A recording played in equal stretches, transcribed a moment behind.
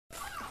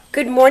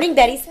Good morning,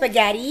 Betty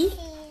Spaghetti.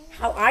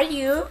 How are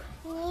you?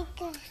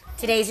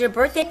 Today's your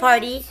birthday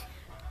party.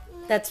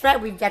 That's right,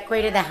 we've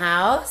decorated the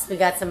house. We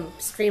got some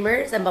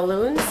streamers and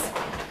balloons.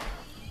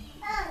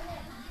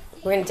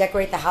 We're gonna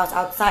decorate the house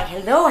outside.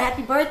 Hello,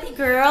 happy birthday,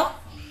 girl.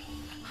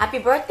 Happy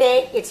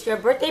birthday. It's your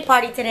birthday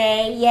party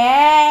today.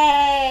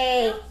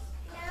 Yay!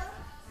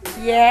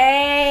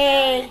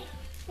 Yay!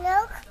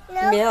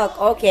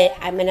 Milk. Okay,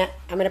 I'm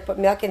gonna put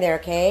milk in there,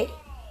 okay?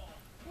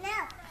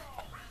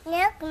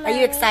 Milk. Are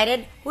you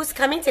excited? Who's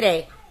coming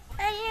today?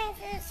 I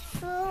want a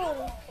spoon.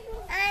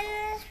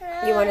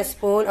 You want a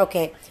spoon?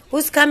 Okay.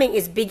 Who's coming?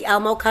 Is Big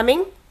Elmo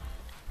coming?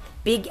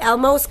 Big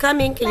Elmo's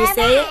coming. Can you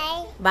say it?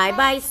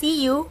 Bye-bye.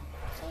 See you.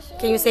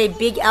 Can you say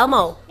Big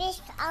Elmo? Big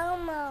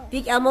Elmo.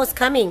 Big Elmo's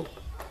coming.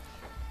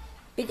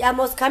 Big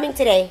Elmo's coming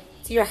today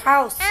to your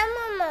house.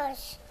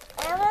 Animals.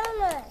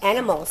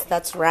 Animals.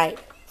 That's right.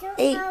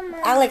 Hey,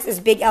 Alex, is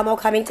Big Elmo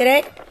coming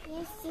today?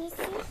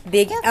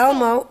 Big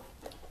Elmo.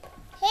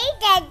 Hey,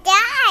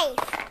 guys.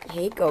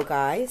 Here you go,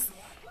 guys.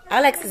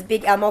 Alex, is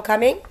Big Elmo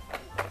coming?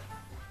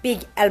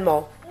 Big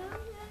Elmo.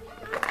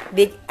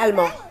 Big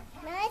Elmo.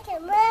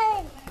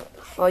 Mine.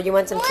 Oh, you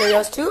want some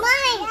Cheerios too?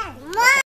 Mine.